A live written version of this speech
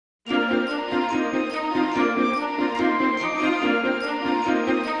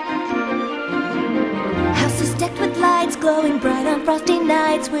glowing bright on frosty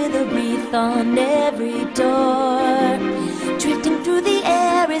nights with a wreath on every door. Drifting through the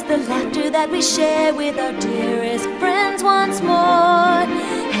air is the laughter that we share with our dearest friends once more.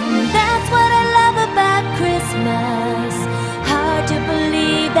 And that's what I love about Christmas. Hard to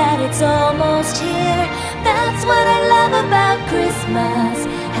believe that it's almost here. That's what I love about Christmas.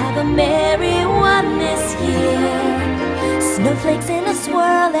 Have a merry one this year. Snowflakes in a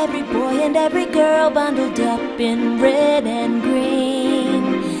swirl, every boy and every girl bundled up in red and green.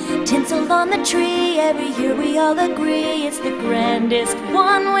 Tinsel on the tree, every year we all agree it's the grandest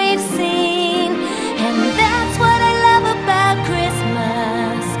one we've seen. And that's what I love about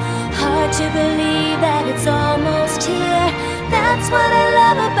Christmas. Hard to believe that it's almost here. That's what I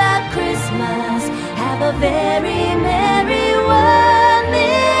love about Christmas. Have a very merry one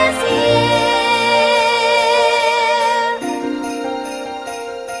this year.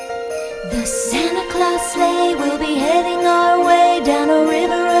 The Santa Claus sleigh will be heading our way. Down a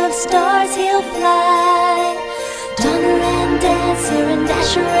river of stars he'll fly. Donner and Dancer and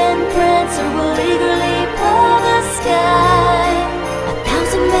Dasher and Prancer will eagerly paw the sky.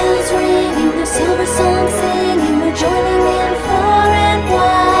 1,000 bells ringing, the silver song singing, we're joining in far and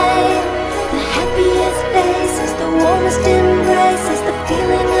wide. The happiest faces, the warmest embraces, the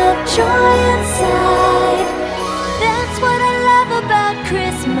feeling of joy inside. That's what I love about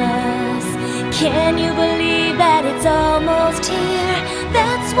Christmas. Can you believe that it's almost here?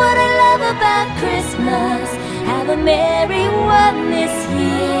 That's what I love about Christmas. Have a merry one this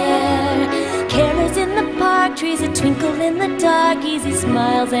year. Carolers in the park, trees a twinkle in the dark, easy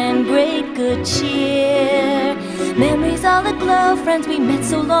smiles and great good cheer. Memories all aglow, friends we met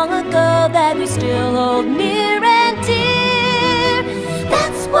so long ago that we still hold near and dear.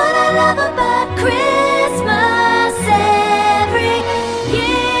 That's what I love about Christmas every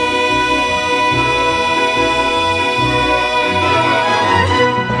year.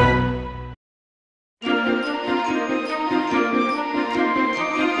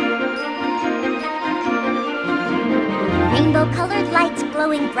 Rainbow-colored lights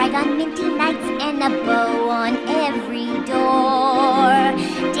glowing bright on minty nights, and a bow on every door.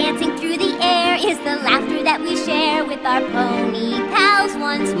 Dancing through the air is the laughter that we share with our pony pals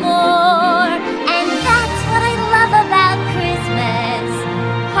once more. And that's what I love about Christmas.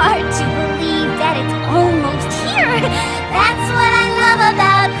 Hard to believe that it's almost here. That's what I love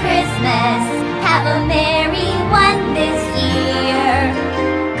about Christmas. Have a merry one this year.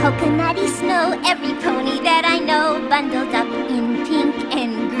 Coconutty snow, every pony that I know bundled up in pink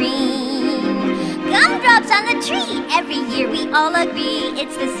and green. Gumdrops on the tree, every year we all agree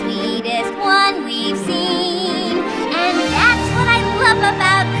it's the sweetest one we've seen. And that's what I love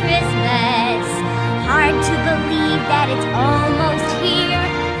about Christmas. Hard to believe that it's almost here.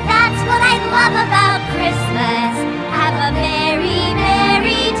 That's what I love about Christmas. Have a merry,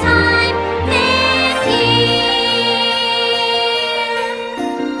 merry time this year.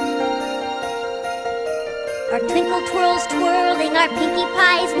 Our twinkle twirls twirling, our pinkie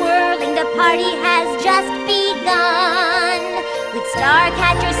pies whirling, the party has just begun. With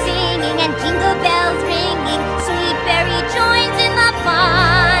starcatchers singing and jingle bells ringing, Sweet Berry joins in the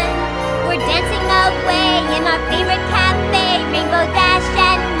fun. We're dancing away in our favorite cafe, Rainbow Dash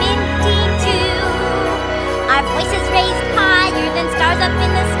and Minty too. Our voices raised higher than stars up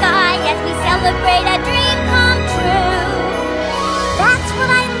in the sky as we celebrate a dream come true. That's what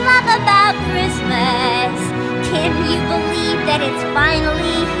I love about Christmas. Can you believe that it's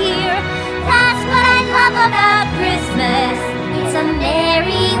finally here? That's what I love about Christmas. It's a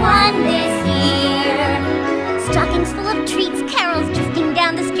merry one this year. Stockings full of treats, carols drifting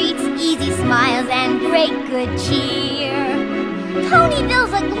down the streets, easy smiles and great good cheer.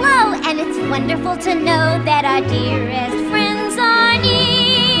 Ponyville's aglow, and it's wonderful to know that our dearest friends are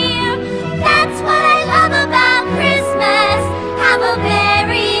near. That's what I love about Christmas. Have a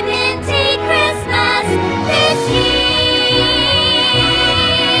very minty Christmas this year.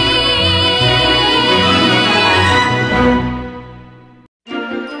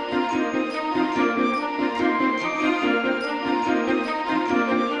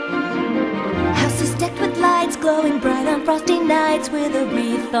 Houses decked with lights, glowing bright on frosty nights, with a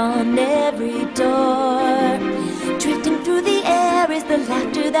wreath on every door. Drifting through the air is the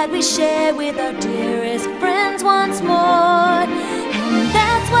laughter that we share with our dearest friends once more. And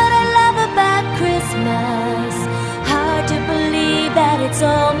that's what I love about Christmas. Hard to believe that it's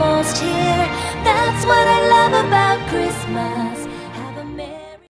almost here. That's what I love about Christmas.